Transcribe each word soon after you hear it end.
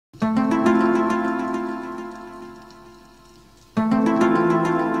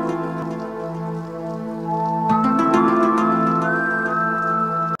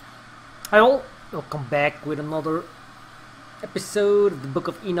Hi all, welcome back with another episode of the Book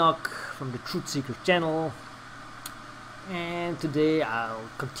of Enoch from the Truth Seeker channel. And today I'll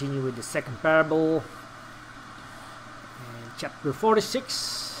continue with the second parable, and chapter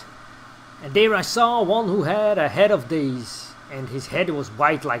 46. And there I saw one who had a head of days, and his head was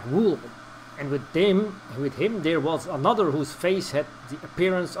white like wool. And with him there was another whose face had the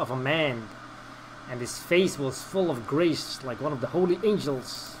appearance of a man, and his face was full of grace like one of the holy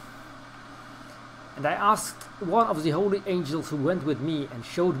angels. And I asked one of the holy angels who went with me and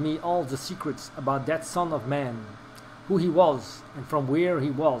showed me all the secrets about that Son of Man, who he was and from where he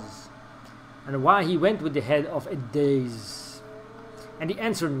was, and why he went with the head of days. And he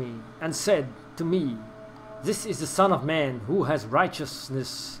answered me and said to me, "This is the Son of Man who has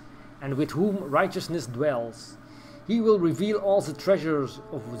righteousness, and with whom righteousness dwells. He will reveal all the treasures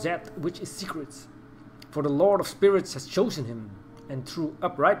of that which is secret, for the Lord of spirits has chosen him, and through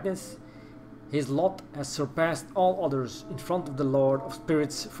uprightness his lot has surpassed all others in front of the Lord of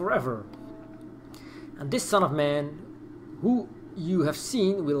spirits forever. And this Son of Man, who you have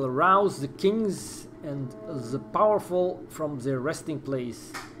seen, will arouse the kings and the powerful from their resting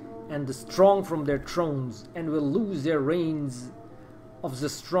place, and the strong from their thrones, and will loose their reins of the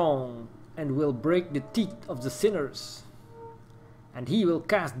strong, and will break the teeth of the sinners. And he will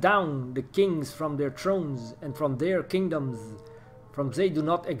cast down the kings from their thrones and from their kingdoms, from they do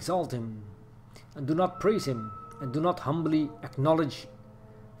not exalt him, and do not praise him, and do not humbly acknowledge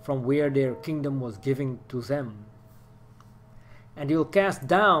from where their kingdom was given to them. And he will cast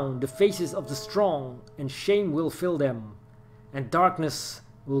down the faces of the strong, and shame will fill them, and darkness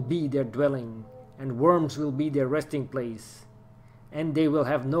will be their dwelling, and worms will be their resting place. And they will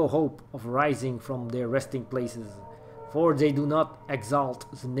have no hope of rising from their resting places, for they do not exalt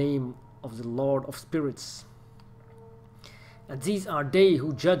the name of the Lord of spirits. And these are they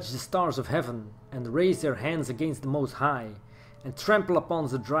who judge the stars of heaven, and raise their hands against the Most High, and trample upon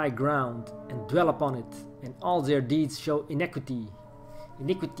the dry ground, and dwell upon it, and all their deeds show iniquity,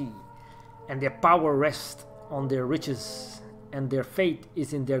 and their power rests on their riches, and their fate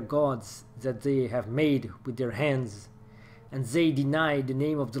is in their gods that they have made with their hands, and they deny the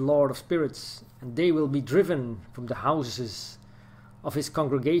name of the Lord of spirits, and they will be driven from the houses of his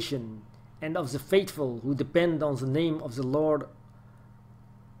congregation, and of the faithful who depend on the name of the Lord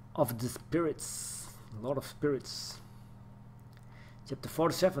of the spirits, Lord of spirits. Chapter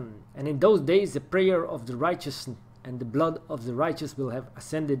 47. And in those days the prayer of the righteous and the blood of the righteous will have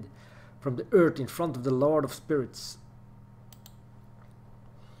ascended from the earth in front of the Lord of spirits.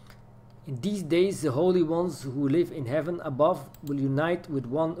 In these days the holy ones who live in heaven above will unite with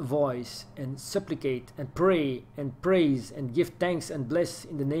one voice, and supplicate and pray and praise and give thanks and bless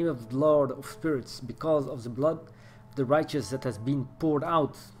in the name of the Lord of spirits, because of the blood of the righteous that has been poured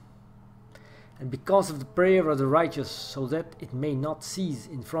out, and because of the prayer of the righteous, so that it may not cease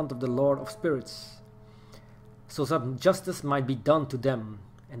in front of the Lord of spirits, so that justice might be done to them,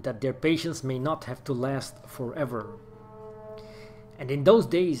 and that their patience may not have to last forever. And in those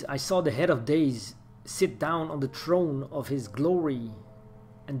days I saw the head of days sit down on the throne of his glory,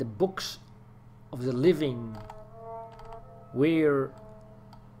 and the books of the living were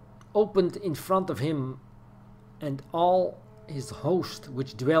opened in front of him, and all his host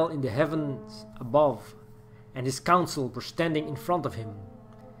which dwell in the heavens above, and his council were standing in front of him.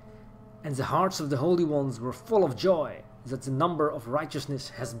 And the hearts of the holy ones were full of joy, that the number of righteousness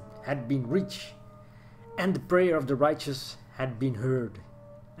had been reached, and the prayer of the righteous had been heard,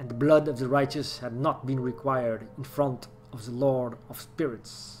 and the blood of the righteous had not been required in front of the Lord of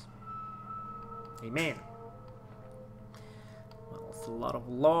spirits. Amen. Well, it's a lot of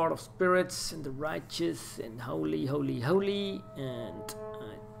Lord of spirits and the righteous and holy, holy, holy, and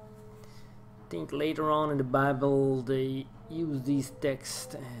I think later on in the Bible they used these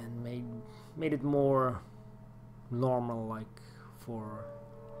texts and made it more normal, like for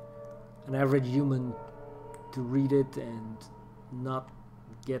an average human to read it and not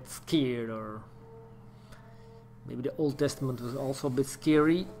get scared. Or maybe the Old Testament was also a bit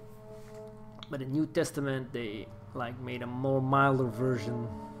scary, but the New Testament they like made a more milder version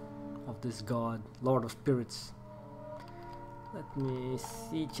of this God, Lord of spirits. Let me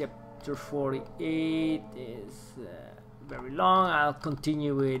see, chapter 48 is very long. I'll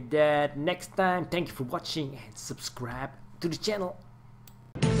continue with that next time. Thank you for watching, and subscribe to the channel.